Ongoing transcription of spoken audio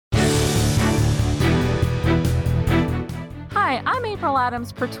Hi, I'm April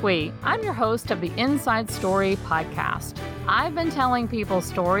Adams Pertwee. I'm your host of the Inside Story podcast. I've been telling people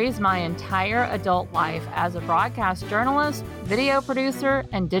stories my entire adult life as a broadcast journalist, video producer,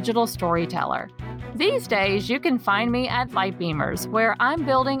 and digital storyteller. These days, you can find me at Lightbeamers, where I'm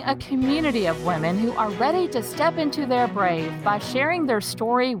building a community of women who are ready to step into their brave by sharing their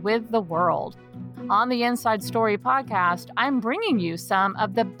story with the world. On the Inside Story podcast, I'm bringing you some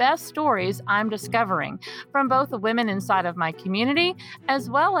of the best stories I'm discovering from both the women inside of my community as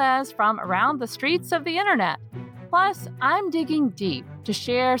well as from around the streets of the internet. Plus, I'm digging deep to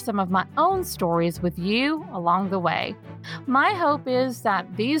share some of my own stories with you along the way. My hope is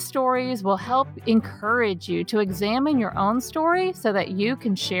that these stories will help encourage you to examine your own story so that you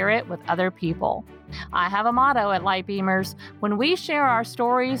can share it with other people. I have a motto at Lightbeamers: when we share our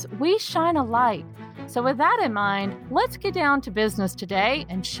stories, we shine a light. So with that in mind, let's get down to business today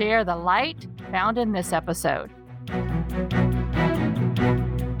and share the light found in this episode.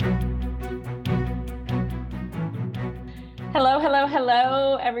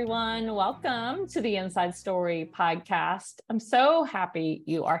 Hello, everyone. Welcome to the Inside Story podcast. I'm so happy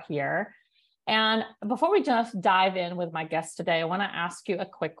you are here. And before we just dive in with my guest today, I want to ask you a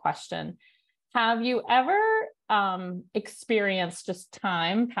quick question. Have you ever experienced just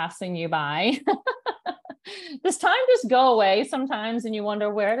time passing you by? Does time just go away sometimes and you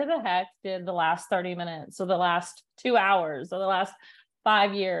wonder, where the heck did the last 30 minutes or the last 2 hours or the last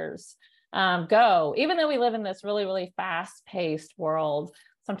 5 years go? Even though we live in this really, really fast-paced world,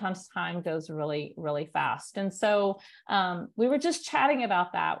 sometimes time goes really, really fast. And so we were just chatting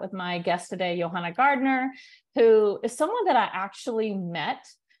about that with my guest today, Johanna Gardner, who is someone that I actually met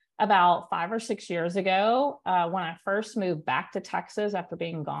about 5 or 6 years ago when I first moved back to Texas after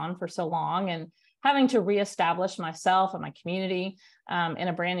being gone for so long and having to reestablish myself and my community in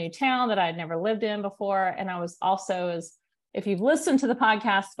a brand new town that I'd never lived in before. And I was also, if you've listened to the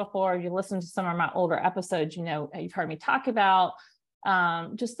podcast before, you listened to some of my older episodes, you know, you've heard me talk about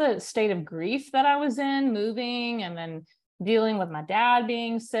just the state of grief that I was in, moving and then dealing with my dad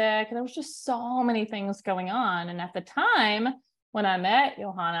being sick. And there was just so many things going on. And at the time when I met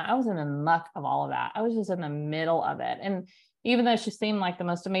Johanna, I was in the muck of all of that. I was just in the middle of it. And even though she seemed like the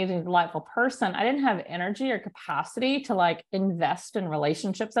most amazing, delightful person, I didn't have energy or capacity to invest in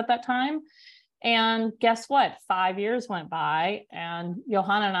relationships at that time. And guess what? 5 years went by and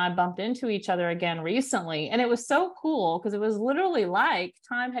Johanna and I bumped into each other again recently. And it was so cool because it was literally like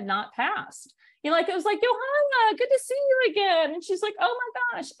time had not passed. It was like, Johanna, good to see you again. And she's like, oh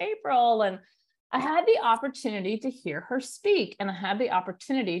my gosh, April. And I had the opportunity to hear her speak, and I had the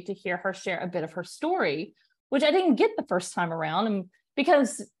opportunity to hear her share a bit of her story, which I didn't get the first time around. And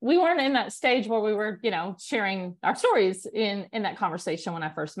because we weren't in that stage where we were, sharing our stories in that conversation when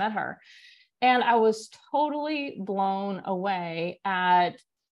I first met her. And I was totally blown away at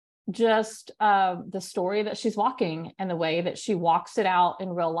just the story that she's walking and the way that she walks it out in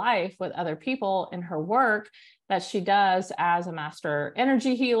real life with other people in her work that she does as a master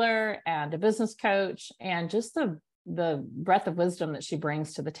energy healer and a business coach, and just the breadth of wisdom that she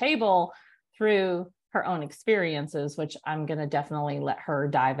brings to the table through her own experiences, which I'm going to definitely let her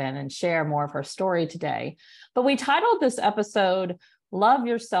dive in and share more of her story today. But we titled this episode, Love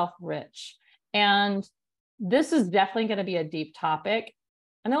Yourself Rich. And this is definitely going to be a deep topic.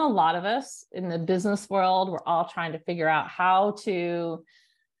 I know a lot of us in the business world, we're all trying to figure out how to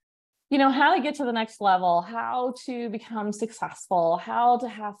get to the next level, how to become successful, how to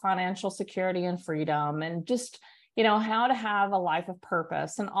have financial security and freedom, and just, how to have a life of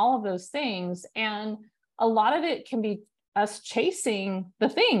purpose and all of those things. And a lot of it can be us chasing the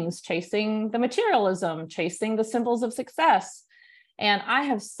things, chasing the materialism, chasing the symbols of success. And I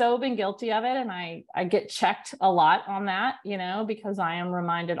have so been guilty of it. And I get checked a lot on that, because I am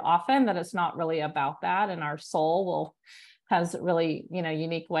reminded often that it's not really about that. And our soul has really,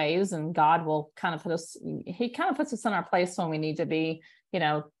 unique ways, and God will kind of he kind of puts us in our place when we need to be,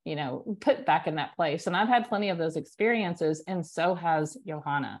 put back in that place. And I've had plenty of those experiences, and so has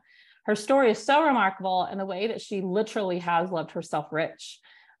Johanna. Her story is so remarkable, and the way that she literally has loved herself rich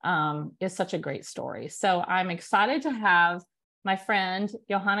is such a great story. So I'm excited to have my friend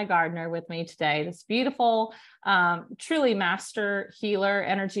Johanna Gardner with me today. This beautiful, truly master healer,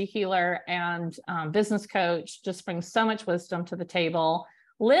 energy healer, and business coach, just brings so much wisdom to the table.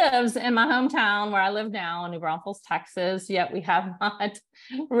 Lives in my hometown where I live now in New Braunfels, Texas, yet we have not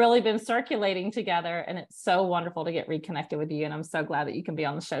really been circulating together. And it's so wonderful to get reconnected with you. And I'm so glad that you can be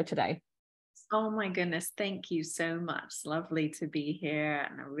on the show today. Oh my goodness. Thank you so much. It's lovely to be here.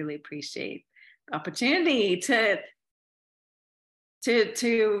 And I really appreciate the opportunity to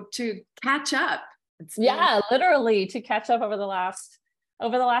catch up It's been, Yeah, literally to catch up over the last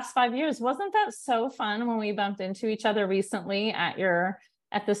 5 years. Wasn't that so fun when we bumped into each other recently at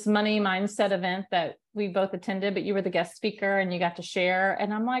this money mindset event that we both attended, but you were the guest speaker and you got to share.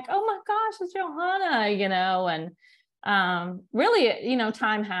 And I'm like, oh my gosh, it's Johanna, and really,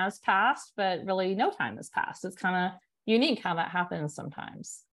 time has passed, but really no time has passed. It's kind of unique how that happens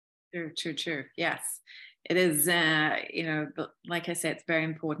sometimes. true. Yes, it is. Like I said, it's very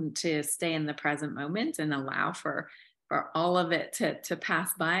important to stay in the present moment and allow for all of it to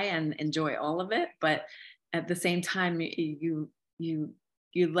pass by and enjoy all of it. But at the same time, you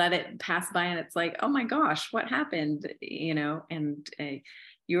let it pass by, and it's like, oh my gosh, what happened? And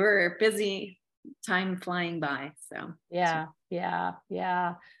you're busy, time flying by. So Yeah.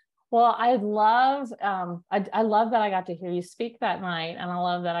 Well, I love that I got to hear you speak that night, and I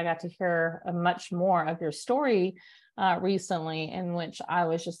love that I got to hear much more of your story recently, in which I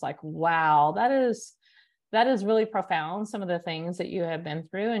was just like, wow, that is really profound. Some of the things that you have been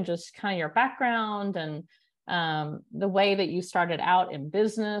through, and just kind of your background, and the way that you started out in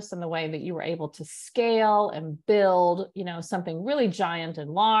business, and the way that you were able to scale and build, something really giant and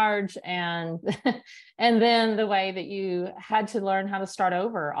large, and and then the way that you had to learn how to start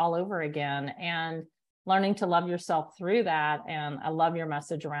over all over again, and learning to love yourself through that. And I love your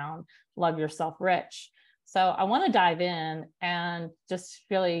message around love yourself rich. So I want to dive in and just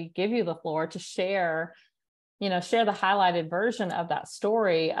really give you the floor to share the highlighted version of that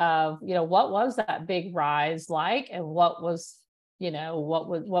story of, what was that big rise like, and what was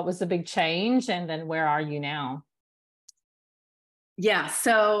the big change, and then where are you now? Yeah.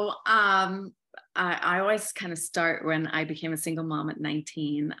 So I always kind of start when I became a single mom at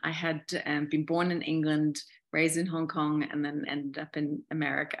 19. I had been born in England, raised in Hong Kong, and then ended up in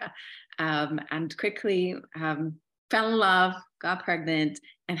America, and quickly fell in love, got pregnant,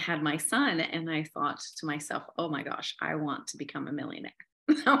 and had my son. And I thought to myself, oh my gosh, I want to become a millionaire.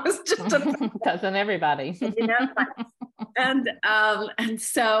 That was just doesn't everybody? And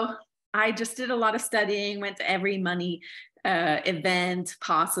so I just did a lot of studying, went to every money event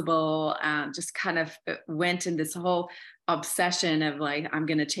possible, just kind of went in this whole obsession of like, I'm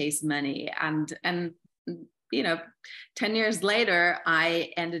going to chase money. And 10 years later,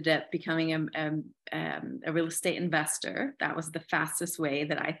 I ended up becoming a real estate investor. That was the fastest way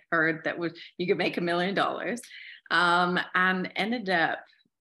that I heard that you could make $1 million, and ended up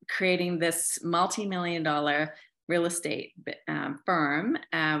creating this multi-million-dollar real estate firm.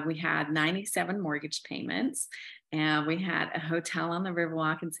 We had 97 mortgage payments, and we had a hotel on the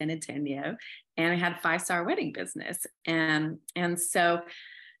Riverwalk in San Antonio, and we had a 5-star wedding business. And so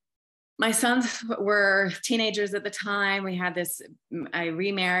my sons were teenagers at the time. I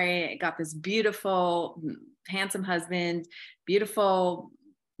remarried, got this beautiful, handsome husband, beautiful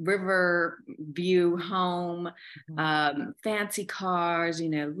river view home, fancy cars,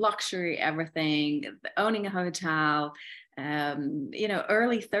 luxury, everything, owning a hotel,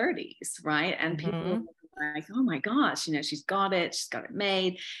 early 30s, right? And people were like, oh my gosh, she's got it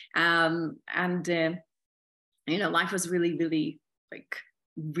made. Life was really, really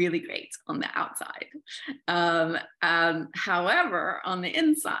really great on the outside. However, on the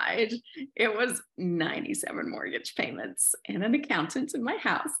inside, it was 97 mortgage payments and an accountant in my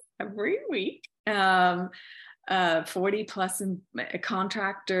house every week. 40 plus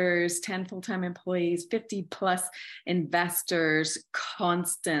contractors, 10 full-time employees, 50 plus investors,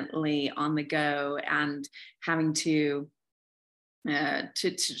 constantly on the go, and having to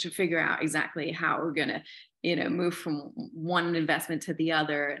figure out exactly how we're going to move from one investment to the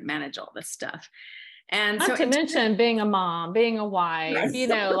other and manage all this stuff. And not to mention being a mom, being a wife,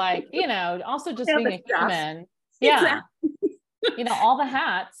 also just being a human. Yeah. Exactly. All the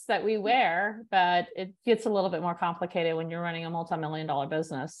hats that we wear, but it gets a little bit more complicated when you're running a multi-million-dollar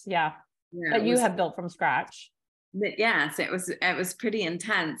business. Yeah. That you have built from scratch. Yes, it was pretty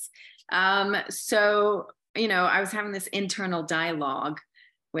intense. So, I was having this internal dialogue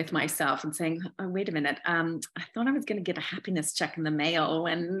with myself and saying, oh, wait a minute, I thought I was going to get a happiness check in the mail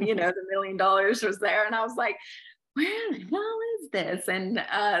when, the $1 million was there. And I was like, where the hell is this? And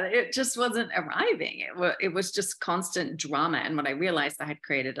it just wasn't arriving. It was just constant drama. And what I realized, I had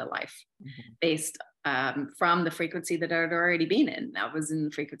created a life based from the frequency that I'd already been in. I was in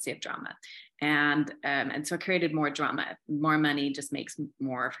the frequency of drama. And so I created more drama. More money just makes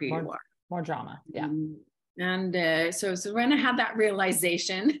more of who you are. More drama. Yeah. And so when I had that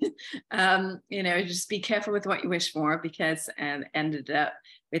realization, just be careful with what you wish for, because ended up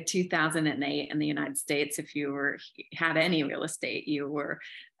with 2008 in the United States. If you had any real estate, you were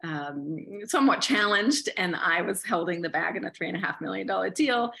somewhat challenged, and I was holding the bag in a $3.5 million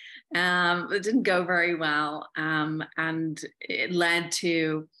deal. It didn't go very well, and it led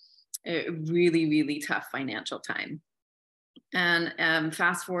to a really, really tough financial time. And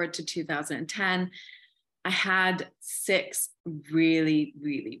fast forward to 2010. I had 6 really,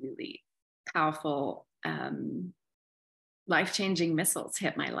 really, really powerful, life-changing missiles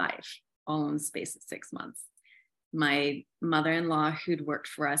hit my life, all in the space of 6 months. My mother-in-law, who'd worked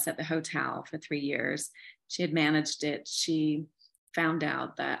for us at the hotel for 3 years, she had managed it. She found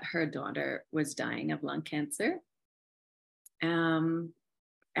out that her daughter was dying of lung cancer. And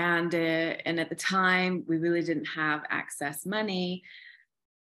at the time, we really didn't have access money.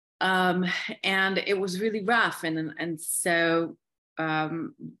 And it was really rough. And so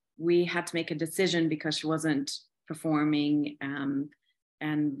we had to make a decision because she wasn't performing.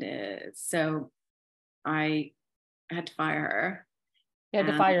 So I had to fire her. You had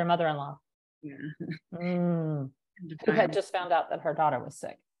to fire your mother-in-law. Yeah. Who had just found out that her daughter was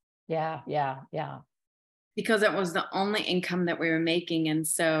sick. Yeah. Because it was the only income that we were making. And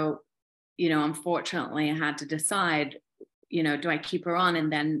so, unfortunately, I had to decide, do I keep her on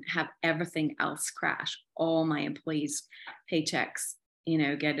and then have everything else crash? All my employees' paychecks,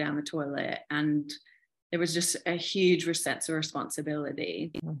 get down the toilet. And there was just a huge sense of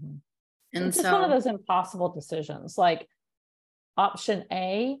responsibility. Mm-hmm. And it's just one of those impossible decisions, like option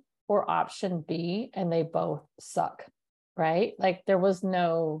A or option B, and they both suck, right? Like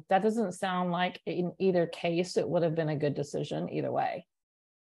that doesn't sound like in either case it would have been a good decision either way.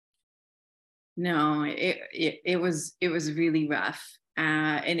 No, it was really rough,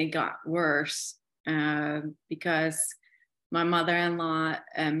 and it got worse because my mother-in-law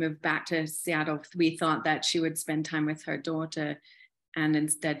moved back to Seattle. We thought that she would spend time with her daughter, and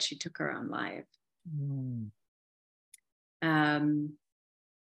instead she took her own life.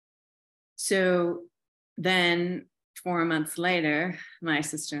 So then 4 months later, my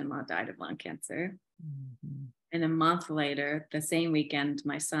sister-in-law died of lung cancer. And a month later, the same weekend,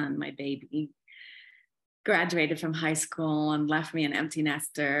 my son, my baby, graduated from high school and left me an empty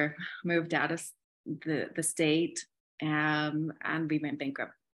nester, moved out of the state, and we went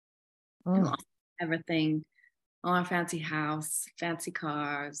bankrupt. And lost everything, all our fancy house, fancy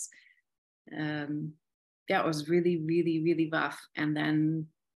cars. That was really, really, really rough. And then,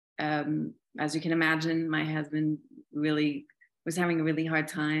 as you can imagine, my husband really was having a really hard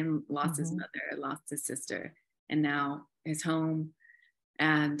time, lost his mother, lost his sister, and now his home.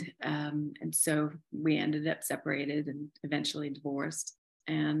 And so we ended up separated and eventually divorced.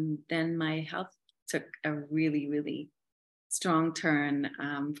 And then my health took a really, really strong turn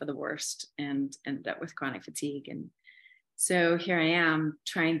for the worst, and ended up with chronic fatigue. And so here I am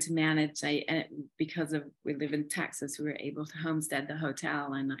trying to manage. Because we live in Texas, we were able to homestead the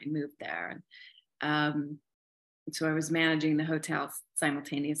hotel, and I moved there. And so I was managing the hotel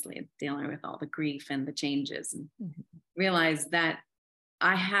simultaneously, dealing with all the grief and the changes, and realized that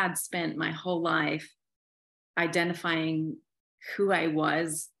I had spent my whole life identifying who I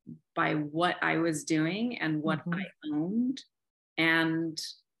was by what I was doing and what I owned, and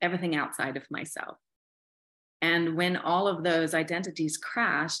everything outside of myself. And when all of those identities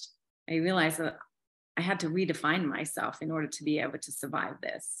crashed, I realized that I had to redefine myself in order to be able to survive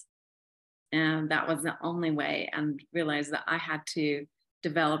this. And that was the only way, and realized that I had to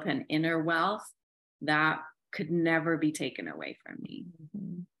develop an inner wealth that could never be taken away from me.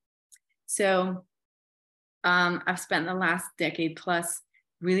 So I've spent the last decade plus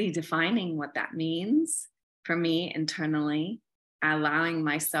really defining what that means for me internally, allowing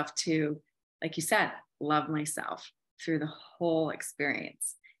myself to, like you said, love myself through the whole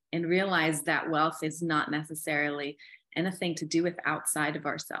experience, and realize that wealth is not necessarily anything to do with outside of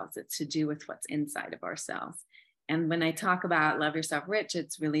ourselves. It's to do with what's inside of ourselves. And when I talk about love yourself rich,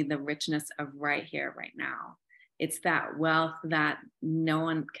 it's really the richness of right here, right now. It's that wealth that no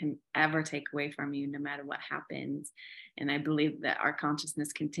one can ever take away from you, no matter what happens. And I believe that our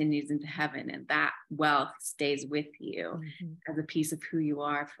consciousness continues into heaven, and that wealth stays with you as a piece of who you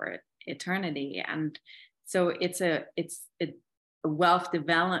are for eternity. And so it's a wealth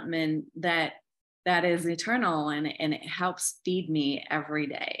development that is eternal, and it helps feed me every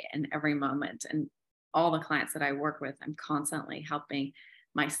day and every moment. And all the clients that I work with, I'm constantly helping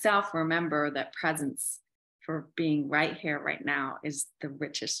myself remember that presence for being right here, right now is the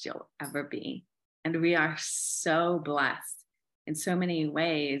richest you'll ever be. And we are so blessed in so many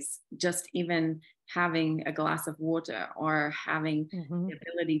ways, just even having a glass of water or having Mm-hmm. the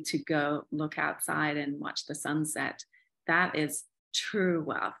ability to go look outside and watch the sunset. That is true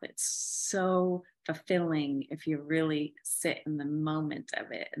wealth. It's so fulfilling if you really sit in the moment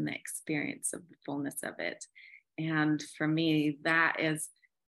of it and the experience of the fullness of it. And for me, that is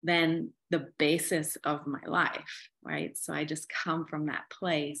then the basis of my life, right? So I just come from that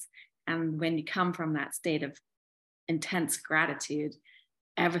place. And when you come from that state of intense gratitude,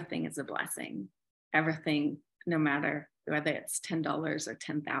 everything is a blessing. Everything, no matter whether it's $10 or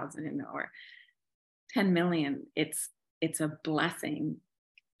 10,000 or 10 million, it's a blessing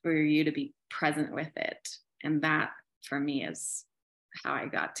for you to be present with it. And that for me is how I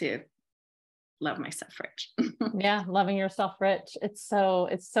got to love myself rich. Yeah, loving yourself rich. It's so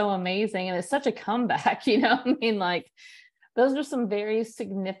amazing. And it's such a comeback, I mean, like those are some very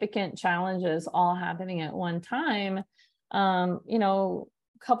significant challenges all happening at one time.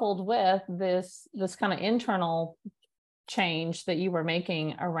 Coupled with this kind of internal change that you were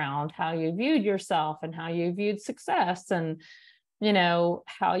making around how you viewed yourself and how you viewed success and,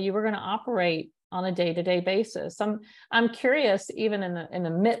 how you were going to operate on a day-to-day basis. I'm curious, even in the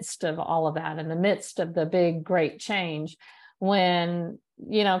midst of all of that, in the midst of the big, great change, when,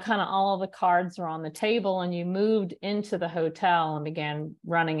 kind of all of the cards were on the table and you moved into the hotel and began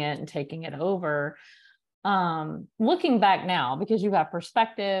running it and taking it over. Looking back now, because you have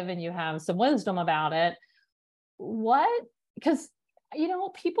perspective and you have some wisdom about it, because,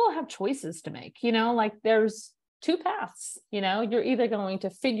 people have choices to make, like there's two paths, you're either going to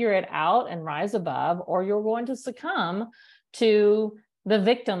figure it out and rise above, or you're going to succumb to the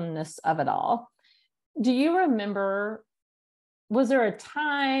victimness of it all. Do you remember, was there a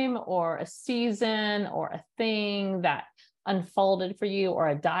time or a season or a thing that unfolded for you, or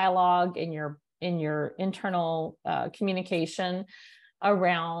a dialogue in your internal communication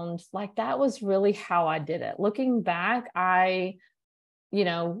around like, that was really how I did it? Looking back,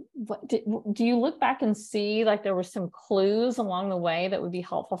 do you look back and see like there were some clues along the way that would be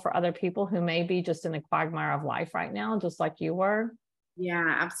helpful for other people who may be just in the quagmire of life right now, just like you were?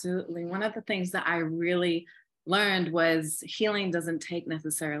 Yeah, absolutely. One of the things that I really learned was healing doesn't take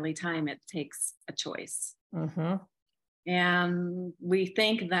necessarily time. It takes a choice. Mm-hmm. And we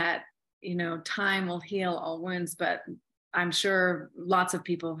think that, time will heal all wounds, but I'm sure lots of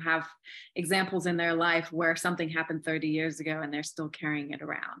people have examples in their life where something happened 30 years ago and they're still carrying it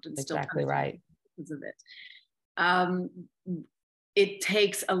around and Exactly still right. because of it. It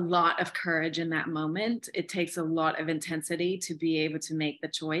takes a lot of courage in that moment. It takes a lot of intensity to be able to make the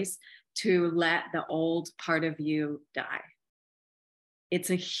choice to let the old part of you die. It's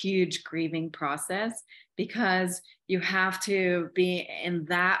a huge grieving process because you have to be in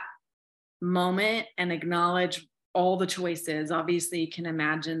that moment and acknowledge all the choices. Obviously, you can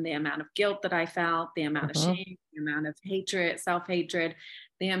imagine the amount of guilt that I felt, the amount of shame, the amount of hatred, self-hatred,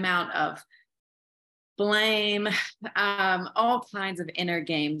 the amount of blame, all kinds of inner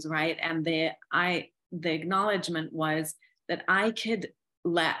games, right? And the acknowledgement was that I could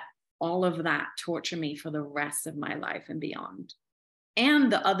let all of that torture me for the rest of my life and beyond.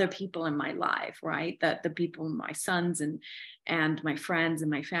 And the other people in my life, right? The people, my sons and my friends and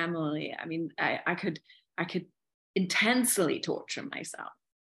my family. I mean, I could intensely torture myself.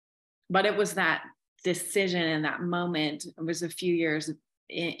 But it was that decision in that moment. It was a few years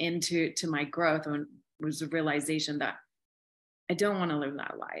into my growth, and it was a realization that I don't want to live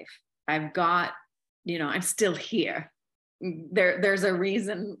that life. I've got, I'm still here. There's a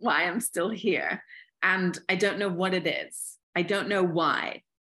reason why I'm still here. And I don't know what it is. I don't know why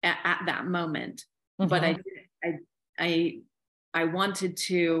at that moment, but I wanted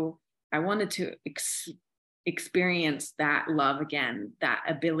to experience that love again, that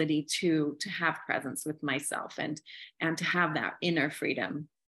ability to have presence with myself and to have that inner freedom.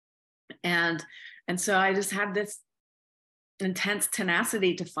 And so I just had this intense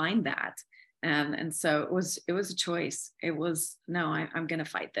tenacity to find that. And so it was a choice. It was, no, I'm going to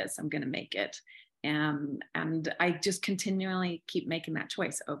fight this. I'm going to make it. And I just continually keep making that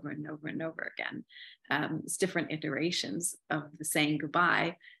choice over and over and over again. It's different iterations of the saying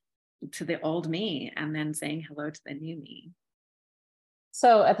goodbye to the old me and then saying hello to the new me.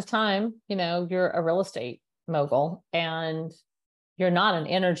 So at the time, you're a real estate mogul and you're not an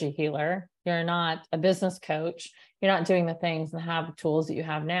energy healer. You're not a business coach. You're not doing the things and have the tools that you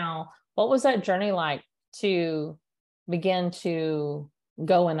have now. What was that journey like to begin to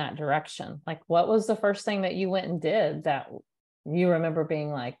go in that direction? Like, what was the first thing that you went and did that you remember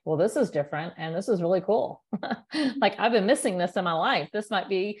being like, well, this is different and this is really cool. Like, I've been missing this in my life. This might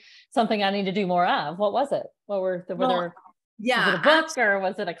be something I need to do more of. What was it? What were there? Yeah. Was it a book or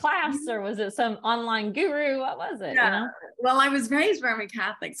was it a class or was it some online guru? What was it? Yeah. Well, I was raised Roman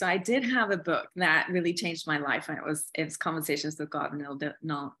Catholic, so I did have a book that really changed my life, and it was Conversations with God, Neil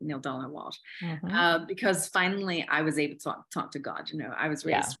Donald Walsh. Because finally I was able to talk to God. I was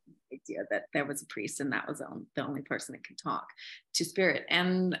raised with the idea that there was a priest, and that was the only person that could talk to spirit,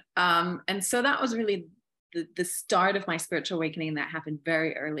 and so that was really the start of my spiritual awakening. That happened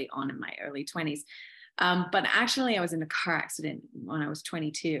very early on in my early 20s. But actually, I was in a car accident when I was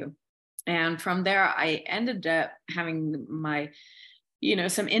 22. And from there, I ended up having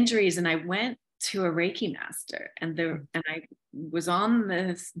some injuries, and I went to a Reiki master, and I was on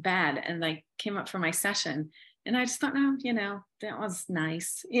this bed, and I came up for my session, and I just thought, that was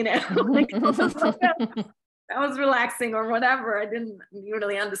nice, that was relaxing or whatever. I didn't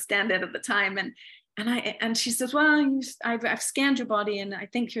really understand it at the time. And she says, well, I've scanned your body, and I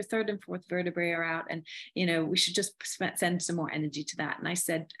think your third and fourth vertebrae are out, and we should just send some more energy to that. And I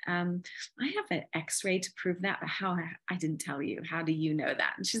said, I have an X-ray to prove that, but how? I didn't tell you. How do you know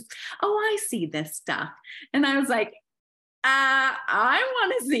that? And she's, oh, I see this stuff. And I was like, I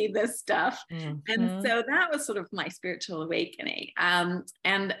want to see this stuff. And so that was sort of my spiritual awakening. And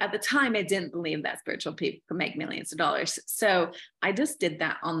at the time, I didn't believe that spiritual people could make millions of dollars. So I just did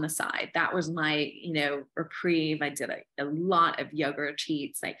that on the side. That was my, reprieve. I did a lot of yoga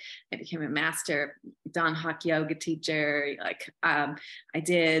retreats. I became a master Dan Hak yoga teacher. I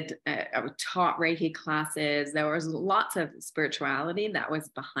taught Reiki classes. There was lots of spirituality that was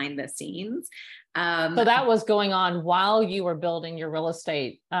behind the scenes. So that was going on while you were building your real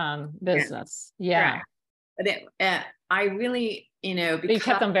estate business. Yeah. Right. But I really, because you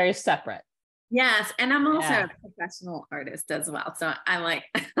kept them very separate. Yes. And I'm also a professional artist as well. So I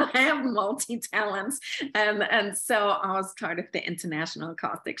have multi-talents. And so I was part of the international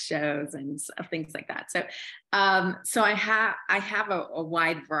acoustic shows and things like that. So I have a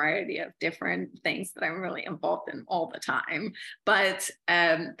wide variety of different things that I'm really involved in all the time. But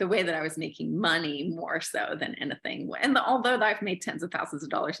the way that I was making money more so than anything, and although I've made tens of thousands of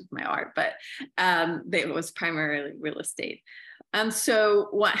dollars with my art, but it was primarily real estate. And so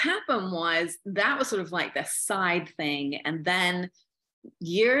what happened was that was sort of like the side thing. And then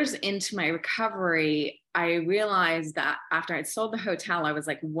years into my recovery, I realized that after I'd sold the hotel, I was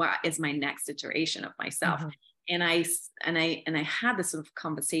like, what is my next iteration of myself? And I had this sort of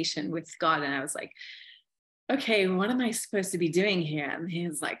conversation with God, and I was like, okay, what am I supposed to be doing here? And he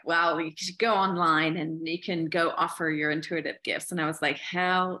was like, well, you should go online and you can go offer your intuitive gifts. And I was like,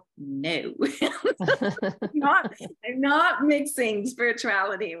 hell no. I'm not mixing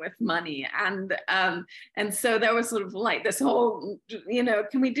spirituality with money. And so there was sort of like this whole,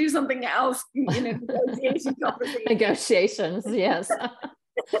 can we do something else? Negotiation conversation. Negotiations, yes.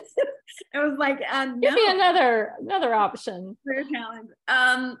 It was like, no. Give me another option.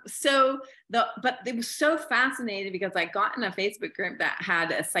 But it was so fascinating because I got in a Facebook group that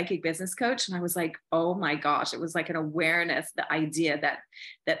had a psychic business coach, and I was like, oh my gosh, it was like an awareness, the idea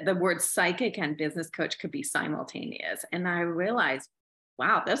that the word psychic and business coach could be simultaneous. And I realized,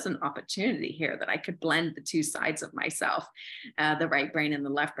 wow, there's an opportunity here that I could blend the two sides of myself, the right brain and the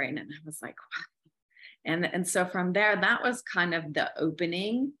left brain. And I was like, wow. And so from there, that was kind of the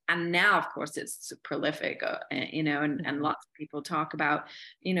opening. And now, of course, it's prolific, and lots of people talk about,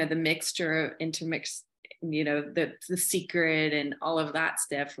 the mixture, intermix, the secret and all of that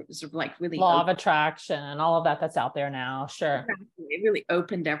stuff, sort of like really law of attraction and all of that's out there now. Sure. It really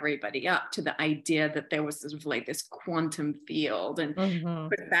opened everybody up to the idea that there was sort of like this quantum field. And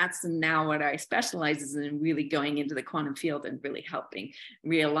but that's now what I specialize in, really going into the quantum field and really helping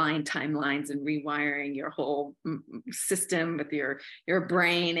realign timelines and rewiring your whole system with your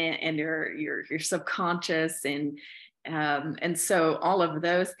brain and your subconscious. And so all of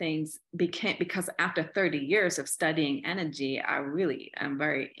those things became, because after 30 years of studying energy, I really am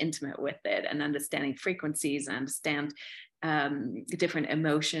very intimate with it and understanding frequencies, and understand different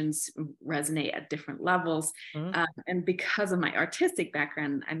emotions resonate at different levels. And because of my artistic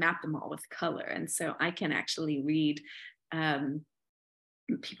background, I map them all with color. And so I can actually read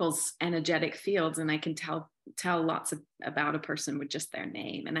people's energetic fields, and I can tell lots about a person with just their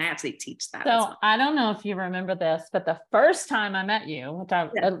name. And I actually teach that. So well. I don't know if you remember this, but the first time I met you, which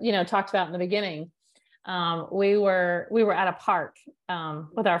I talked about in the beginning, we were at a park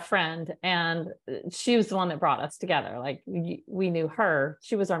with our friend, and she was the one that brought us together. Like we knew her;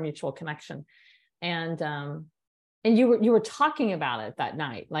 she was our mutual connection, and you were talking about it that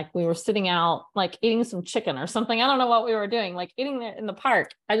night. Like we were sitting out, like eating some chicken or something. I don't know what we were doing, like eating it in the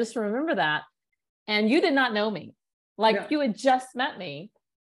park. I just remember that. And you did not know me, like you had just met me.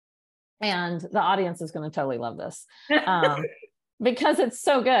 And the audience is going to totally love this. Because it's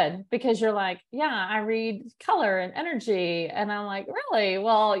so good, because you're like, yeah, I read color and energy. And I'm like, really?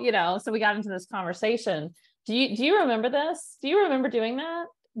 Well, so we got into this conversation. Do you remember this? Do you remember doing that?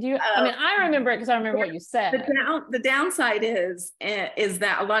 I mean, I remember it because I remember what you said. The downside is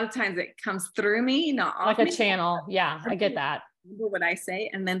that a lot of times it comes through me, not off like a me. channel. Yeah, I get that. What I say,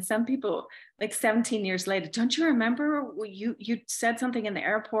 and then some people, like 17 years later, don't you remember you said something in the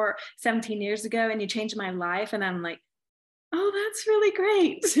airport 17 years ago and you changed my life? And I'm like, oh, that's really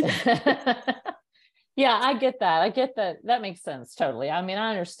great. Yeah, I get that. I get that. That makes sense. Totally. I mean,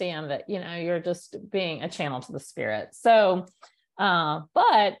 I understand that, you're just being a channel to the spirit. So,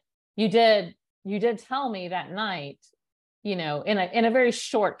 but you did tell me that night, in a very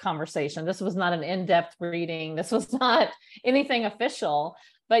short conversation. This was not an in-depth reading. This was not anything official,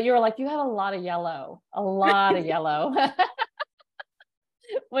 but you were like, you had a lot of yellow,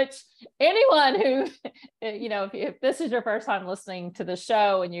 which anyone who, if this is your first time listening to the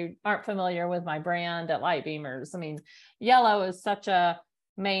show and you aren't familiar with my brand at Light Beamers, I mean, yellow is such a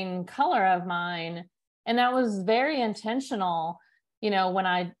main color of mine. And that was very intentional, when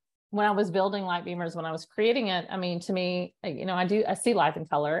I was building Light Beamers, when I was creating it. I mean, to me, I see life in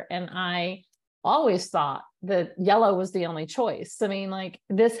color, and I always thought that yellow was the only choice. I mean, like,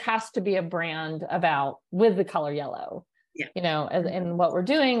 this has to be a brand with the color yellow. Yeah. And what we're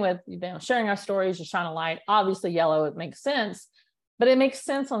doing with, sharing our stories, to shine a light. Obviously yellow, it makes sense, but it makes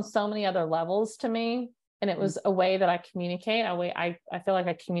sense on so many other levels to me. And it was a way that I communicate. I feel like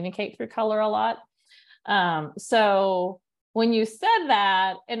I communicate through color a lot. So when you said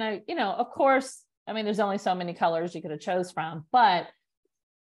that, and of course, I mean, there's only so many colors you could have chose from, but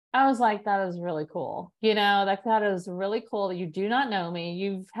I was like, that is really cool. That is really cool that you do not know me.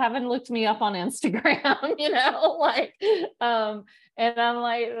 You haven't looked me up on Instagram, and I'm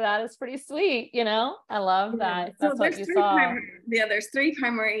like, that is pretty sweet. I love that. That's what you saw. There's three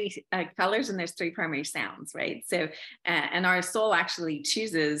primary colors, and there's three primary sounds, right? So, and our soul actually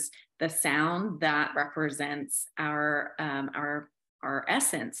chooses the sound that represents our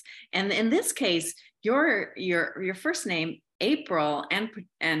essence. And in this case, your first name, April,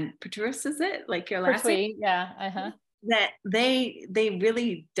 and Patrice, is it like your last name? Yeah. That they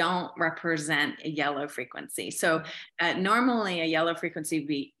really don't represent a yellow frequency. So normally a yellow frequency would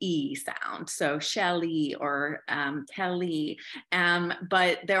be E sound, so Shelly or Kelly,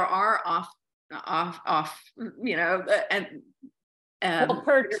 but there are off, and well,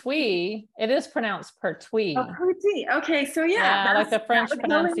 Pertwee, it is pronounced Pertwee. Oh, Pertwee. Okay, so yeah, like the French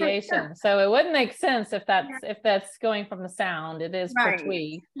pronunciation. So it wouldn't make sense if that's going from the sound. It is right.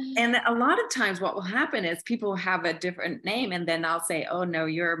 Pertwee. And a lot of times, what will happen is people have a different name, and then I'll say, "Oh no,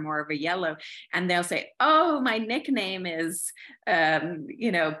 you're more of a yellow," and they'll say, "Oh, my nickname is,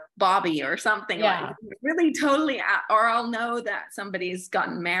 Bobby or something." Yeah. Like really totally, or I'll know that somebody's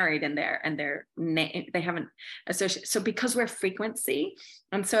gotten married and their name they haven't associated. So because we're frequency.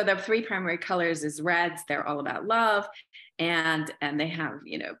 And so the three primary colors is reds. They're all about love, and they have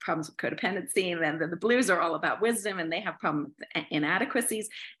problems with codependency. And then the blues are all about wisdom, and they have problems with inadequacies.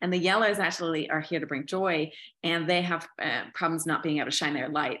 And the yellows actually are here to bring joy, and they have problems not being able to shine their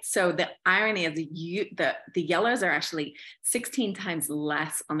light. So the irony is the yellows are actually 16 times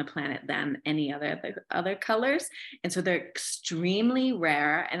less on the planet than any other colors, and so they're extremely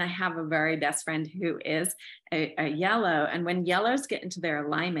rare. And I have a very best friend who is a yellow, and when yellows get into their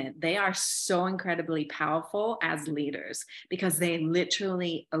alignment, they are so incredibly powerful as leaders, because they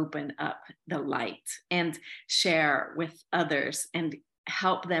literally open up the light and share with others and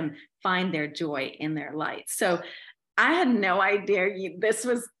help them find their joy in their light. So I had no idea this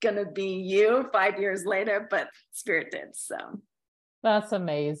was going to be you 5 years later, but Spirit did. So that's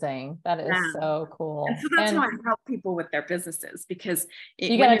amazing. That is so cool. And so that's why I help people with their businesses, because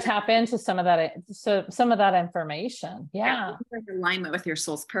you got to tap into some of that information. Yeah. In alignment with your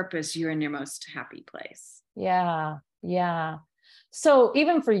soul's purpose, you're in your most happy place. Yeah. Yeah. So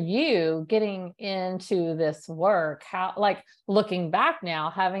even for you getting into this work, how, like looking back now,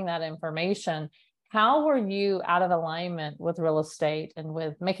 having that information, how were you out of alignment with real estate and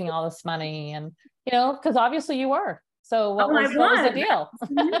with making all this money? And, because obviously you were. So what was the deal?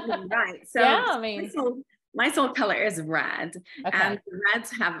 Right. So yeah, I mean, my soul color is red, okay. And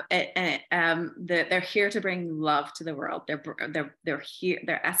reds have they're here to bring love to the world. They're here.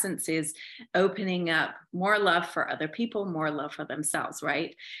 Their essence is opening up more love for other people, more love for themselves,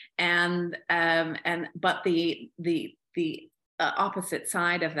 right? But the opposite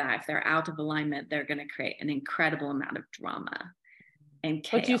side of that, if they're out of alignment, they're going to create an incredible amount of drama and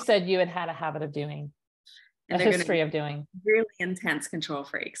chaos. But you said you had a habit of doing. a history of doing. Really intense control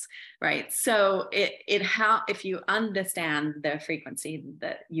freaks, right? So if you understand the frequency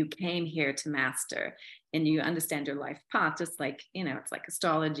that you came here to master, and you understand your life path, just like, it's like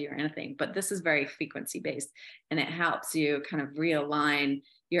astrology or anything, but this is very frequency based, and it helps you kind of realign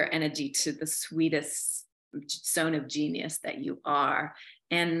your energy to the sweetest zone of genius that you are.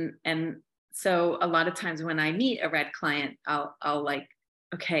 And so a lot of times when I meet a red client, I'll like,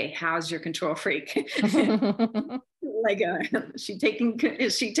 okay, how's your control freak? Like,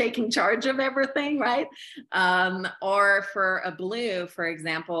 is she taking charge of everything, right? Or for a blue, for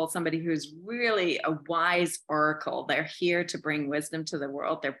example, somebody who's really a wise oracle, they're here to bring wisdom to the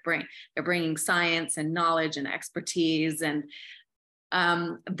world. They're bringing science and knowledge and expertise, and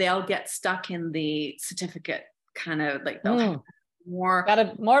they'll get stuck in the certificate kind of like they'll have more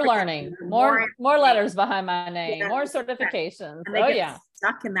learning, more letters behind my name, more certifications. And they get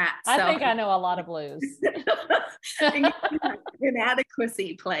stuck in that. I think I know a lot of blues.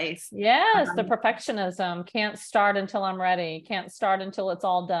 Inadequacy place. Yes, the perfectionism. Can't start until I'm ready. Can't start until it's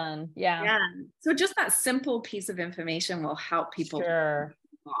all done. Yeah. So just that simple piece of information will help people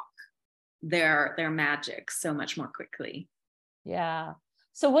unlock their magic so much more quickly. Yeah.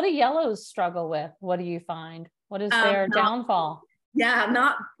 So what do yellows struggle with? What do you find? What is their downfall?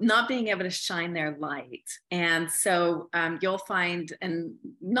 Not being able to shine their light. And so you'll find, and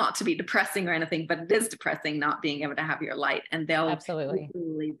not to be depressing or anything, but it is depressing not being able to have your light, and they'll absolutely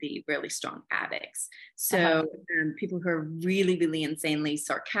be really strong addicts. So people who are really, really insanely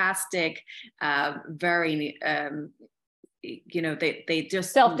sarcastic, very, they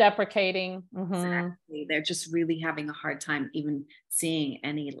just self-deprecating. Exactly. They're just really having a hard time even seeing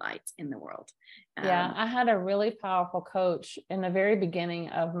any light in the world. I had a really powerful coach in the very beginning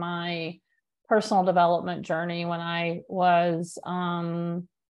of my personal development journey when I was in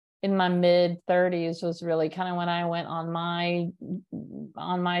my mid 30s, was really kind of when I went on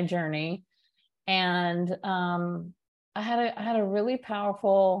my journey. And I had a really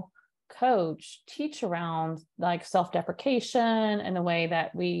powerful coach teach around like self-deprecation and the way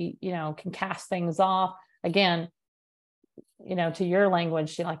that we, can cast things off. Again, to your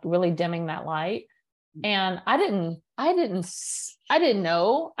language, she like really dimming that light. And I didn't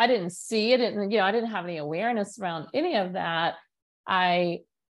know, I didn't see it. And, I didn't have any awareness around any of that.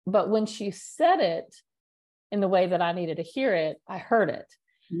 But when she said it in the way that I needed to hear it, I heard it.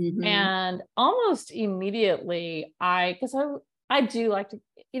 And almost immediately because I do like to,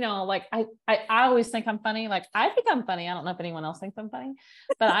 I always think I'm funny. Like, I think I'm funny. I don't know if anyone else thinks I'm funny,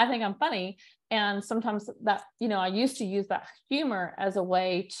 but I think I'm funny. And sometimes that, I used to use that humor as a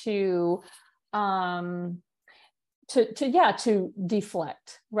way to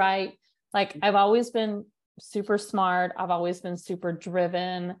deflect, right? Like, I've always been super smart. I've always been super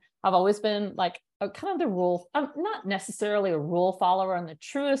driven. I've always been like kind of the rule. I'm not necessarily a rule follower in the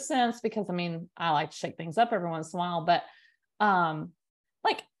truest sense, because I like to shake things up every once in a while, but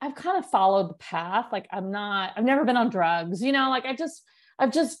like, I've kind of followed the path. Like, I've never been on drugs, like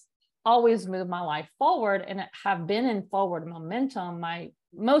I've just always moved my life forward, and have been in forward momentum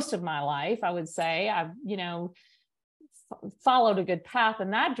most of my life. I would say I've, followed a good path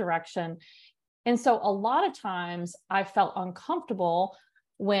in that direction. And so a lot of times I felt uncomfortable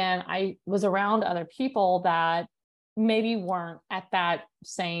when I was around other people that maybe weren't at that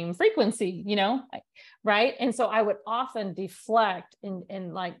same frequency, right? And so I would often deflect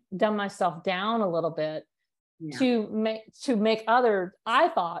and like dumb myself down a little bit to make I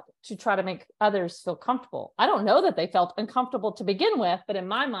thought to try to make others feel comfortable. I don't know that they felt uncomfortable to begin with, but in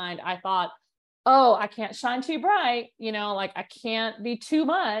my mind, I thought, oh, I can't shine too bright, like I can't be too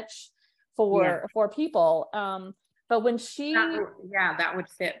much for people. But when that would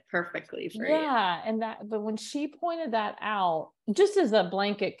fit perfectly for you. But when she pointed that out, just as a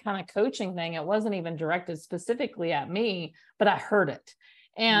blanket kind of coaching thing, it wasn't even directed specifically at me, but I heard it.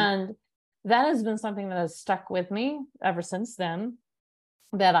 And that has been something that has stuck with me ever since then,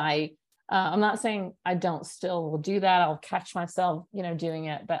 that I'm not saying I don't still will do that. I'll catch myself, doing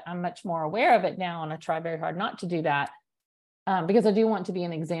it, but I'm much more aware of it now. And I try very hard not to do that, because I do want to be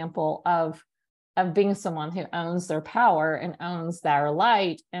an example of being someone who owns their power and owns their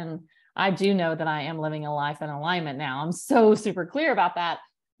light. And I do know that I am living a life in alignment now. I'm so super clear about that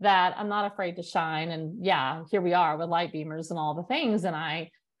I'm not afraid to shine. And here we are with light beamers and all the things. And I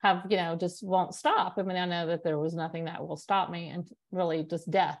have, just won't stop. I know that there was nothing that will stop me, and really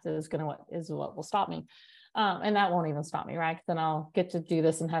just death is what will stop me. And that won't even stop me, right? Then I'll get to do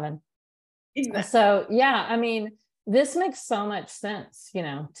this in heaven. Exactly. So this makes so much sense,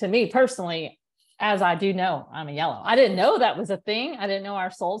 to me personally, as I do know I'm a yellow. I didn't know that was a thing. I didn't know our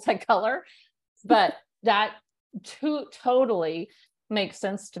souls had color, but that totally makes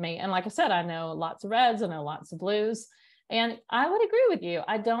sense to me. And like I said, I know lots of reds, I know lots of blues, and I would agree with you.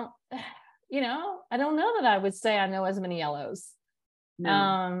 I don't know that I would say I know as many yellows.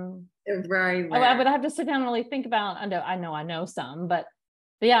 No, they're very rare. I would have to sit down and really think about. I know some, but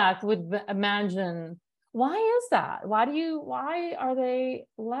yeah, I would imagine, why is that? Why are they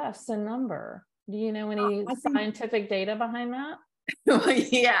less in number? Do you know any scientific data behind that? Well,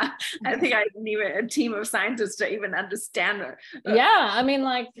 yeah, I think I need a team of scientists to even understand it. Yeah, I mean,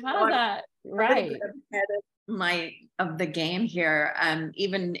 like, how is that right? Of the game here.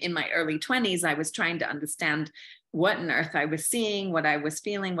 Even in my early 20s, I was trying to understand what on earth I was seeing, what I was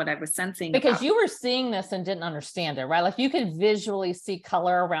feeling, what I was sensing. Because you were seeing this and didn't understand it, right? Like you could visually see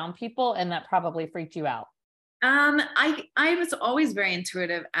color around people, and that probably freaked you out. I was always very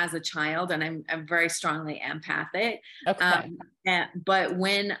intuitive as a child, and I'm very strongly empathic. Okay. But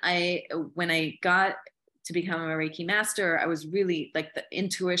when I got to become a Reiki master, I was really like, the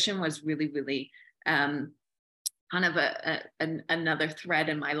intuition was really, really kind of another thread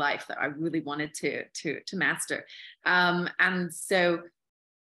in my life that I really wanted to master. And so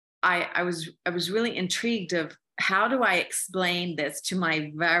I was really intrigued of, how do I explain this to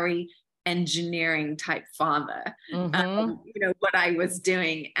my very engineering type father, what I was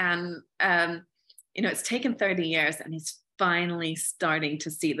doing. And, it's taken 30 years, and he's finally starting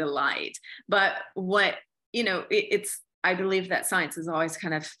to see the light. But I believe that science is always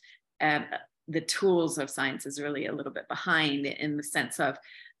kind of, the tools of science is really a little bit behind, in the sense of,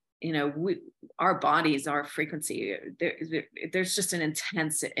 our bodies, our frequency, there's just an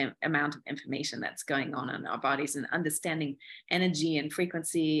intense amount of information that's going on in our bodies, and understanding energy and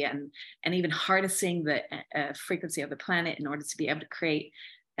frequency, and even harnessing the frequency of the planet in order to be able to create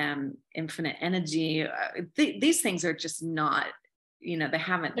infinite energy. These things are just not,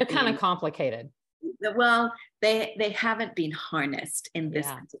 they're kind of complicated. Well, they haven't been harnessed in this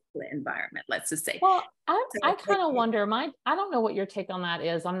particular environment, let's just say. Well, I kind of wonder, I don't know what your take on that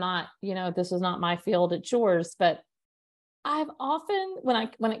is. I'm not, this is not my field, it's yours, but I've often,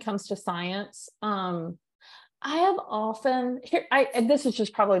 when it comes to science, I have often and this is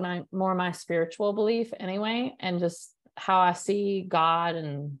just probably my spiritual belief anyway, and just how I see God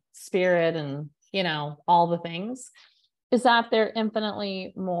and spirit and, all the things, is that they're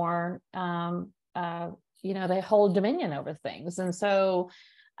infinitely more, they hold dominion over things. And so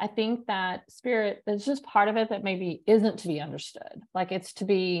I think that spirit, there's just part of it that maybe isn't to be understood. Like it's to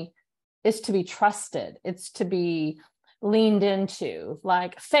be trusted. It's to be leaned into,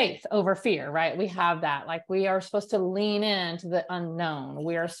 like faith over fear, right? We have that. Like we are supposed to lean into the unknown.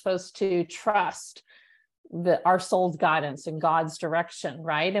 We are supposed to trust our soul's guidance and God's direction,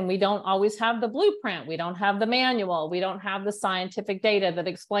 right? And we don't always have the blueprint. We don't have the manual. We don't have the scientific data that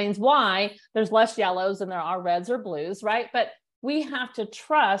explains why there's less yellows than there are reds or blues, right? But we have to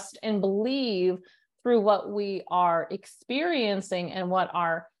trust and believe through what we are experiencing, and what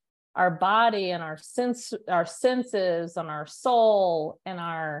our body and our senses and our soul and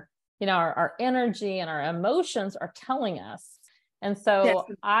our energy and our emotions are telling us. And so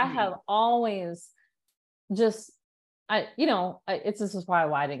I have always this is why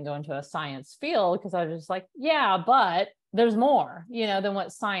I didn't go into a science field, because I was just like, yeah, but there's more, than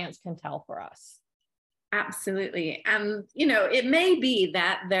what science can tell for us. Absolutely. And, it may be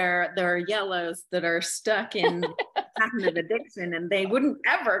that there are yellows that are stuck in pattern of addiction, and they wouldn't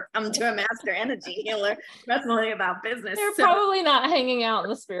ever come to a master energy healer, especially about business. They're probably not hanging out in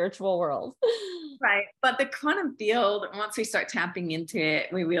the spiritual world. Right. But the quantum field, once we start tapping into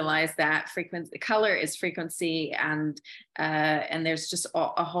it, we realize that frequency, color is frequency, and there's just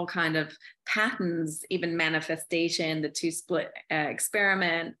a whole kind of patterns, even manifestation. The two split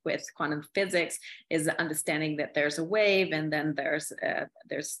experiment with quantum physics is understanding that there's a wave, and then there's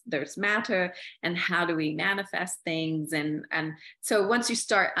matter, and how do we manifest things. And so once you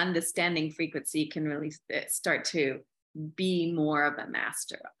start understanding frequency, you can really start to be more of a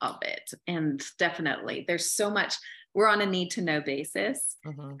master of it. And definitely there's so much, we're on a need to know basis,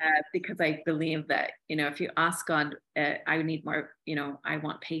 because I believe that, if you ask God, I need more, I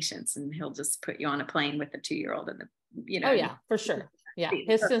want patience, and he'll just put you on a plane with a 2-year-old and oh yeah, for sure. Yeah.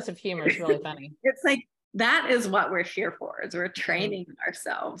 His sense of humor is really funny. It's like, that is what we're here for, is we're training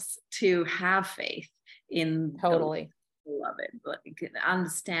ourselves to have faith in totally love it, but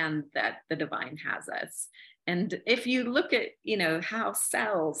understand that the divine has us. And if you look at, how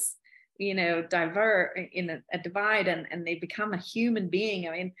cells, divert in a divide, and they become a human being,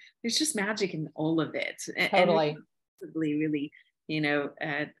 I mean, there's just magic in all of it. Totally. And really,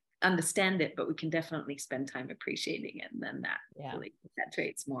 understand it, but we can definitely spend time appreciating it. And then that really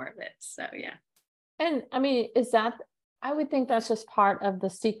penetrates more of it. So, yeah. And I mean, I would think that's just part of the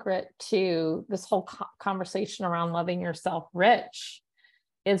secret to this whole conversation around loving yourself rich,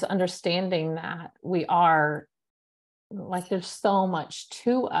 is understanding that we are, like, there's so much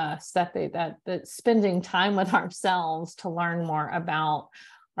to us that spending time with ourselves to learn more about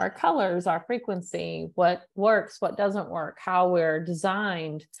our colors, our frequency, what works, what doesn't work, how we're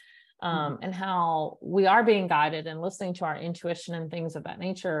designed, and how we are being guided, and listening to our intuition and things of that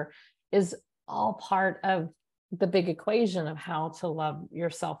nature, is all part of the big equation of how to love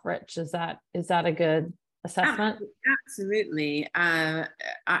yourself rich. Is that a good assessment? Absolutely. I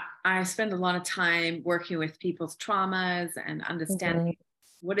spend a lot of time working with people's traumas and understanding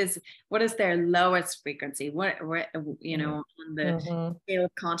what is their lowest frequency. What you know, on the scale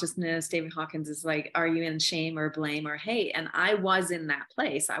of consciousness, David Hawkins is like, are you in shame or blame or hate? And I was in that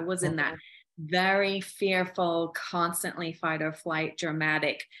place. I was in that very fearful, constantly fight or flight,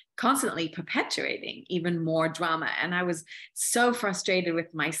 dramatic, constantly perpetuating even more drama. And I was so frustrated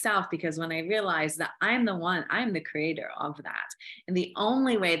with myself, because when I realized that I'm the creator of that. And the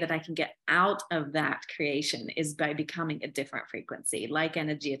only way that I can get out of that creation is by becoming a different frequency. Like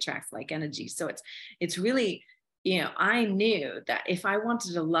energy attracts like energy. So it's really, you know, I knew that if I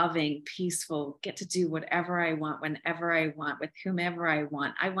wanted a loving, peaceful, get to do whatever I want, whenever I want, with whomever I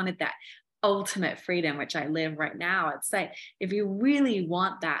wanted that ultimate freedom, which I live right now. It's like, if you really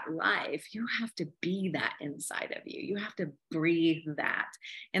want that life, you have to be that inside of you. You have to breathe that.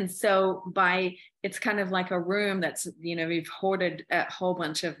 And so it's kind of like a room that's, you know, we've hoarded a whole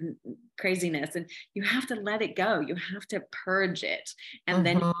bunch of craziness, and you have to let it go. You have to purge it. And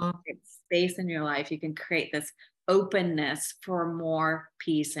then you can create space in your life. You can create this openness for more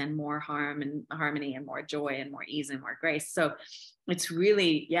peace and more harmony and more joy and more ease and more grace. So it's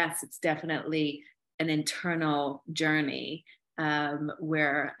really, yes, it's definitely an internal journey,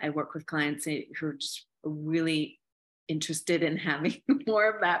 where I work with clients who are just really interested in having more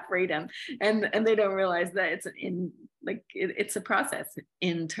of that freedom, and they don't realize that it's a process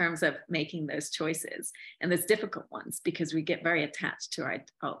in terms of making those choices, and those difficult ones, because we get very attached to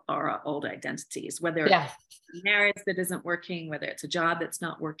our old identities, whether it's a marriage that isn't working, whether it's a job that's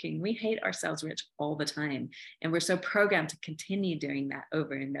not working. We hate ourselves rich all the time, and we're so programmed to continue doing that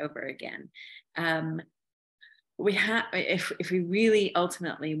over and over again. We have, if we really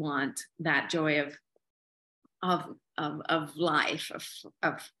ultimately want that joy of life,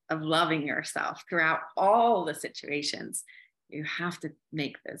 of loving yourself throughout all the situations, you have to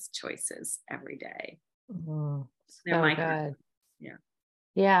make those choices every day. So good.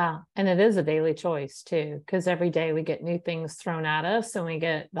 Yeah. And it is a daily choice too, because every day we get new things thrown at us, and we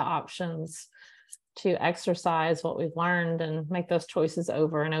get the options to exercise what we've learned and make those choices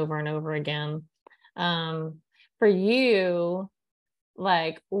over and over and over again. For you,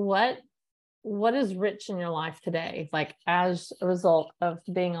 like, what is rich in your life today, like as a result of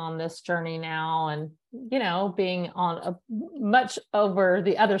being on this journey now, and, you know, being on a much over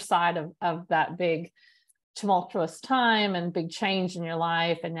the other side of that big tumultuous time and big change in your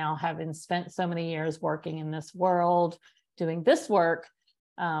life, and now having spent so many years working in this world doing this work,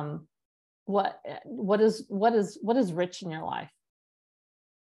 what is rich in your life?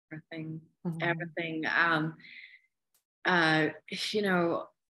 Everything. You know,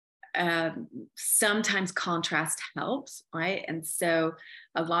 sometimes contrast helps, right? And so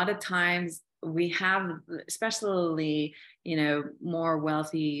a lot of times we have, especially, you know, more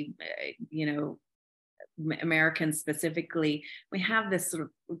wealthy, you know, Americans specifically, we have this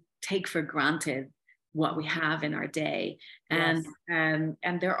sort of take for granted what we have in our day. And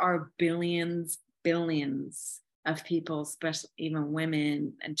there are billions of people, especially even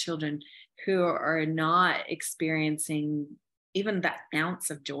women and children, who are not experiencing even that ounce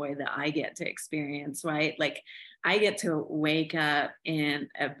of joy that I get to experience, right? Like, I get to wake up in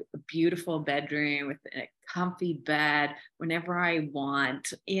a beautiful bedroom with a comfy bed whenever I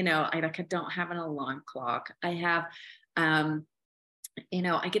want. You know, I don't have an alarm clock. I have, you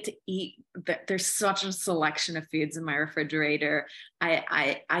know, I get to eat. There's such a selection of foods in my refrigerator.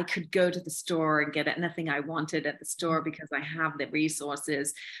 I could go to the store and get anything I wanted at the store because I have the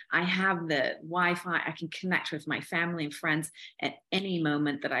resources. I have the Wi-Fi. I can connect with my family and friends at any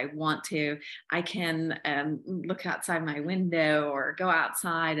moment that I want to. I can look outside my window or go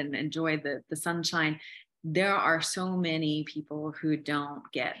outside and enjoy the sunshine. There are so many people who don't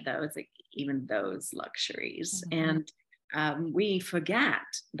get those, like, even those luxuries. And we forget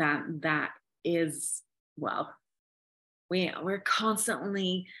that is, well, we're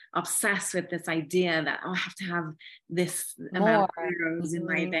constantly obsessed with this idea that, oh, I have to have this amount of euros in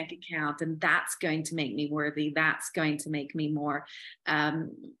my bank account, and that's going to make me worthy. That's going to make me more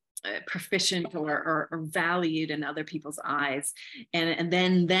proficient or valued in other people's eyes. And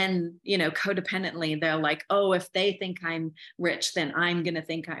then, you know, codependently, they're like, oh, if they think I'm rich, then I'm going to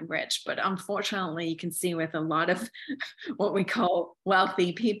think I'm rich. But unfortunately, you can see with a lot of what we call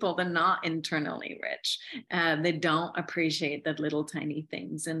wealthy people, they're not internally rich. They don't appreciate the little tiny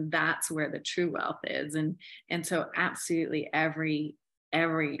things. And that's where the true wealth is. And so absolutely every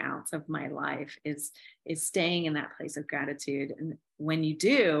ounce of my life is staying in that place of gratitude. And when you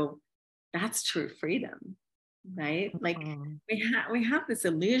do, that's true freedom, right? Like we have this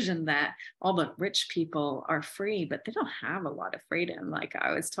illusion that all the rich people are free, but they don't have a lot of freedom. Like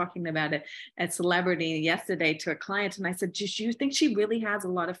I was talking about a celebrity yesterday to a client, and I said, do you think she really has a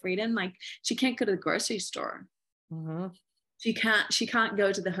lot of freedom? Like she can't go to the grocery store. Mm-hmm. She can't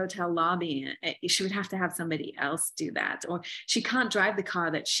go to the hotel lobby. She would have to have somebody else do that. Or she can't drive the car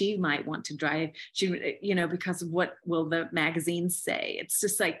that she might want to drive. She, you know, because of what will the magazines say? It's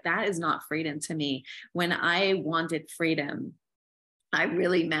just like, that is not freedom to me. When I wanted freedom, I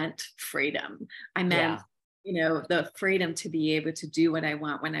really meant freedom. I meant, you know, the freedom to be able to do what I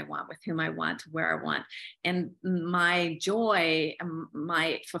want, when I want, with whom I want, where I want. And my joy,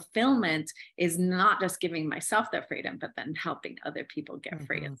 my fulfillment is not just giving myself that freedom, but then helping other people get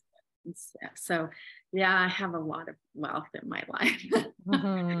free. So yeah, I have a lot of wealth in my life.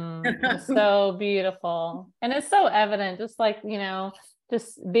 It's so beautiful. And it's so evident, just like, you know,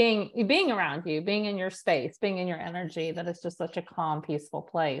 just being around you, being in your space, being in your energy, that it's just such a calm, peaceful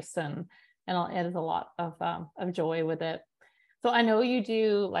place. And it is a lot of joy with it. So I know you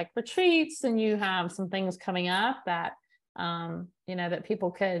do like retreats, and you have some things coming up that, you know, that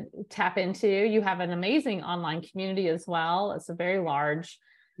people could tap into. You have an amazing online community as well. It's a very large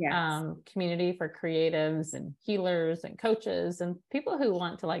community for creatives and healers and coaches and people who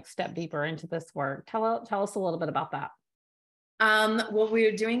want to like step deeper into this work. Tell us a little bit about that. Well,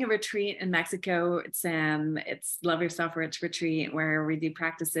 we're doing a retreat in Mexico. It's Love Yourself Rich retreat, where we do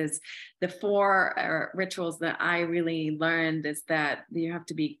practices. The 4 rituals that I really learned is that you have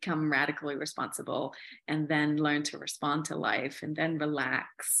to become radically responsible, and then learn to respond to life, and then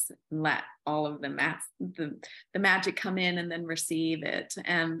relax, and let all of the magic come in, and then receive it.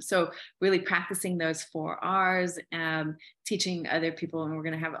 So really practicing those 4 R's, teaching other people, and we're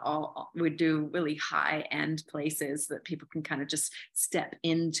going to have we do really high end places that people can kind of just step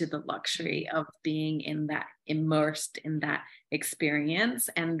into the luxury of being immersed in that experience.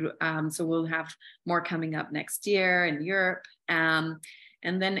 And so we'll have more coming up next year in Europe. And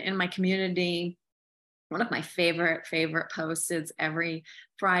then in my community, one of my favorite posts is every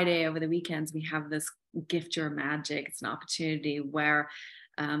Friday over the weekends, we have this Gift Your Magic. It's an opportunity where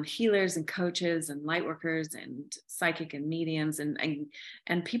healers and coaches and light workers and psychic and mediums and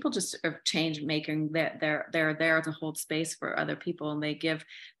people just are change making, that they're there to hold space for other people, and they give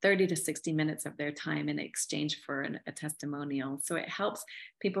 30 to 60 minutes of their time in exchange for a testimonial. So it helps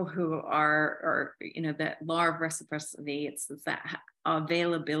people who are you know, that law of reciprocity. It's that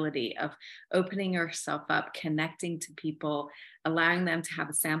availability of opening yourself up, connecting to people, allowing them to have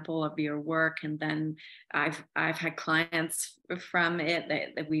a sample of your work. And then I've had clients from it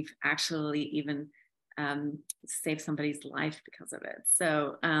that we've actually even saved somebody's life because of it.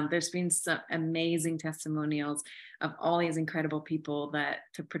 So there's been some amazing testimonials of all these incredible people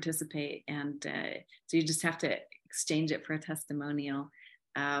to participate. And so you just have to exchange it for a testimonial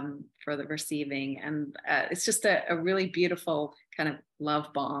for the receiving. And it's just a really beautiful kind of love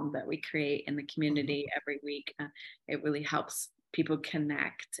bomb that we create in the community every week. It really helps people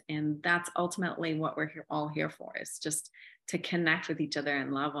connect. And that's ultimately what we're all here for, is just to connect with each other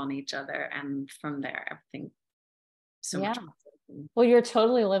and love on each other. And from there, everything so much. Well, you're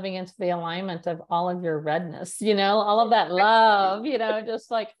totally living into the alignment of all of your redness, you know, all of that love, you know, just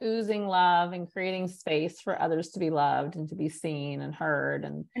like oozing love and creating space for others to be loved and to be seen and heard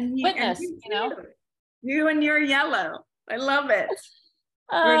and witnessed, you know. You and your yellow. I love it.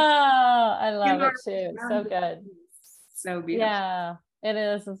 Oh, I love it too. So good. So beautiful. Yeah, it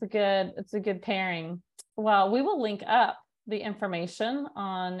is. It's a good pairing. Well, we will link up the information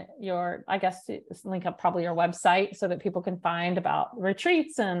on your, I guess, link up probably your website so that people can find about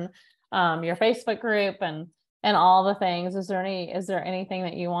retreats and your Facebook group and all the things. Is there anything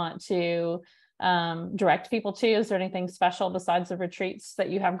that you want to direct people to? Is there anything special besides the retreats that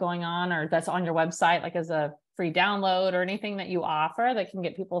you have going on, or that's on your website, like as a free download, or anything that you offer that can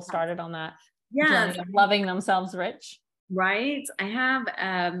get people started on that journey of loving themselves rich? Right. I have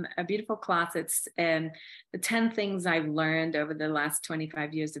a beautiful class. It's the 10 things I've learned over the last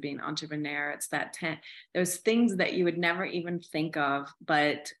 25 years of being an entrepreneur. It's that 10, those things that you would never even think of,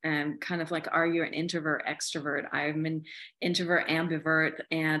 but kind of like, are you an introvert, extrovert? I'm an introvert, ambivert,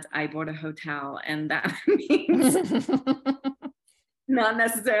 and I bought a hotel. And that means not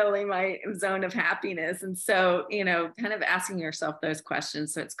necessarily my zone of happiness. And so, kind of asking yourself those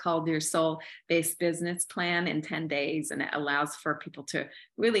questions. So it's called your soul-based business plan in 10 days. And it allows for people to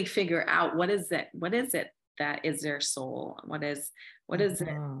really figure out what is it that is their soul? What is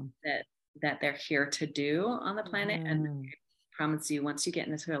it that they're here to do on the planet? And I promise you, once you get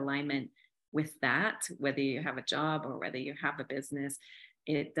into alignment with that, whether you have a job or whether you have a business,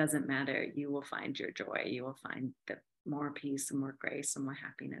 it doesn't matter. You will find your joy. You will find the more peace and more grace and more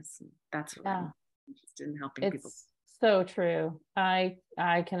happiness. And that's what I'm interested in helping people. It's so true. I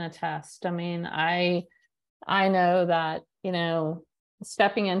can attest. I mean, I know that,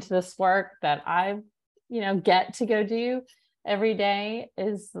 stepping into this work that I, get to go do every day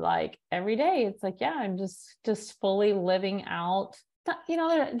is like every day. It's like, yeah, I'm just fully living out. There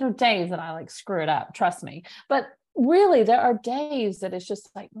are days that I like screw it up, trust me. But really, there are days that it's just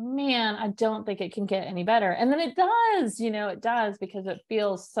like, man, I don't think it can get any better. And then it does, it does, because it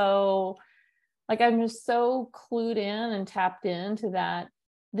feels so like I'm just so clued in and tapped into that.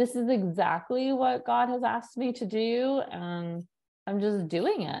 This is exactly what God has asked me to do. And I'm just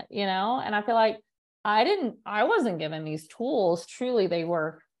doing it, and I feel like I wasn't given these tools. Truly, they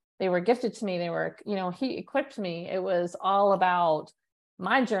were gifted to me. They were, he equipped me. It was all about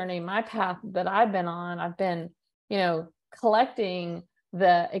my journey, my path that I've been on. I've been collecting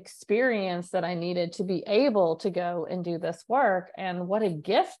the experience that I needed to be able to go and do this work. And what a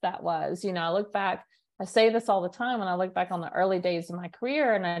gift that was. I look back, I say this all the time when I look back on the early days of my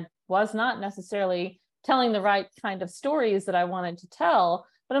career, and I was not necessarily telling the right kind of stories that I wanted to tell,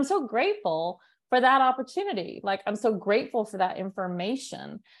 but I'm so grateful for that opportunity. Like, I'm so grateful for that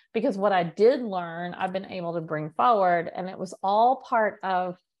information, because what I did learn, I've been able to bring forward, and it was all part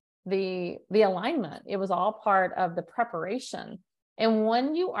of the alignment. It was all part of the preparation. And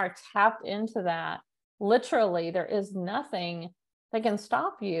when you are tapped into that, literally there is nothing that can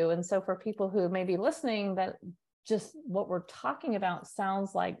stop you. And so for people who may be listening, that just what we're talking about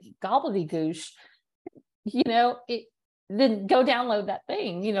sounds like gobbledygoosh, then go download that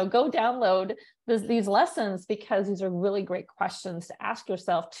thing, go download these lessons, because these are really great questions to ask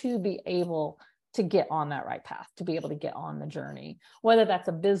yourself to be able to get on that right path, to be able to get on the journey, whether that's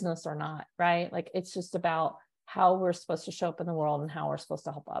a business or not, right? Like, it's just about how we're supposed to show up in the world and how we're supposed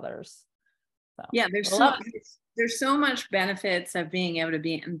to help others. So, yeah, there's so much benefits of being able to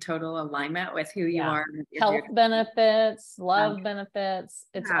be in total alignment with who you are. Health benefits, love benefits,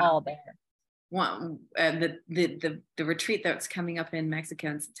 it's all there. The retreat that's coming up in Mexico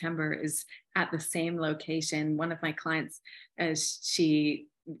in September is at the same location. One of my clients, she's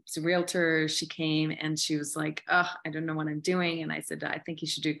a realtor, she came and she was like, oh, I don't know what I'm doing. And I said, I think you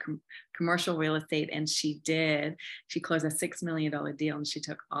should do commercial real estate. And she did. She closed a $6 million deal, and she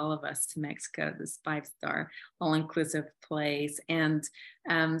took all of us to Mexico, this 5-star all-inclusive place. And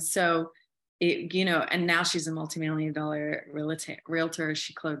so and now she's a multi-million-dollar realtor.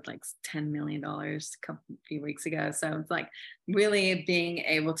 She closed like $10 million a few weeks ago. So it's like really being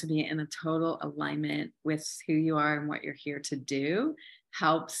able to be in a total alignment with who you are and what you're here to do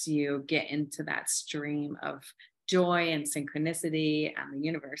helps you get into that stream of joy and synchronicity, and the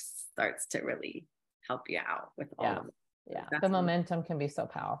universe starts to really help you out with all of it. Yeah, the momentum can be so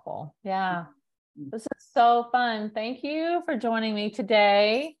powerful. Yeah, this is so fun. Thank you for joining me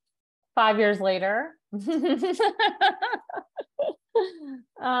today. 5 years later.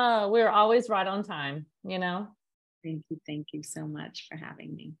 We're always right on time, Thank you so much for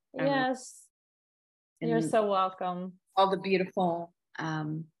having me. Yes, you're so welcome. All the beautiful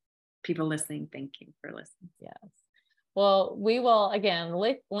people listening, thank you for listening. Yes. Well, we will again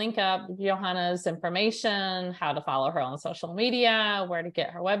link up Johanna's information, how to follow her on social media, where to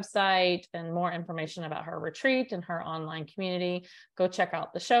get her website, and more information about her retreat and her online community. Go check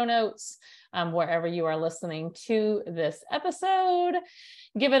out the show notes wherever you are listening to this episode.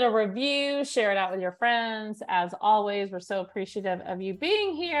 Give it a review, share it out with your friends. As always, we're so appreciative of you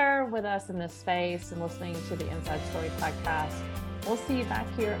being here with us in this space and listening to the Inside Story podcast. We'll see you back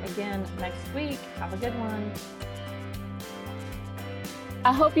here again next week. Have a good one.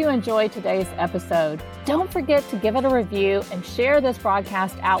 I hope you enjoyed today's episode. Don't forget to give it a review and share this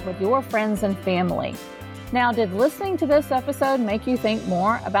broadcast out with your friends and family. Now, did listening to this episode make you think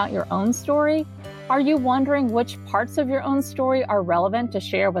more about your own story? Are you wondering which parts of your own story are relevant to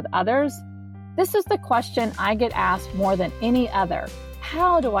share with others? This is the question I get asked more than any other.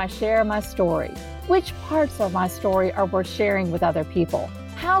 How do I share my story? Which parts of my story are worth sharing with other people?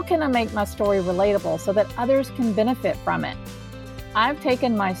 How can I make my story relatable so that others can benefit from it? I've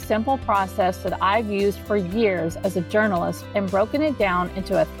taken my simple process that I've used for years as a journalist and broken it down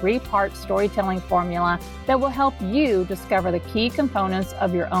into a 3-part storytelling formula that will help you discover the key components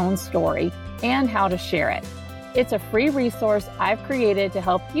of your own story and how to share it. It's a free resource I've created to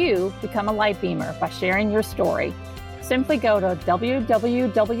help you become a light beamer by sharing your story. Simply go to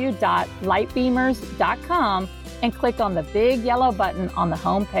www.lightbeamers.com and click on the big yellow button on the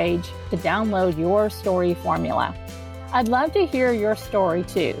homepage to download your story formula. I'd love to hear your story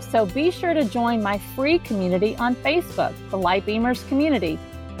too, so be sure to join my free community on Facebook, the Light Beamers Community,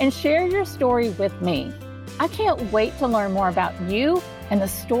 and share your story with me. I can't wait to learn more about you and the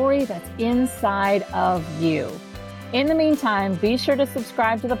story that's inside of you. In the meantime, be sure to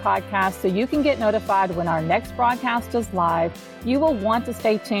subscribe to the podcast so you can get notified when our next broadcast is live. You will want to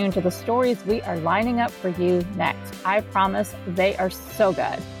stay tuned to the stories we are lining up for you next. I promise they are so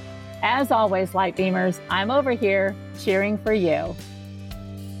good. As always, Light Beamers, I'm over here cheering for you.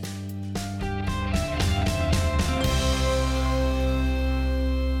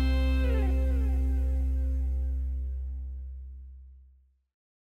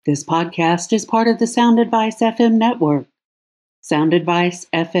 This podcast is part of the Sound Advice FM network. Sound Advice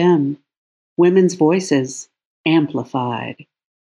FM. Women's voices amplified.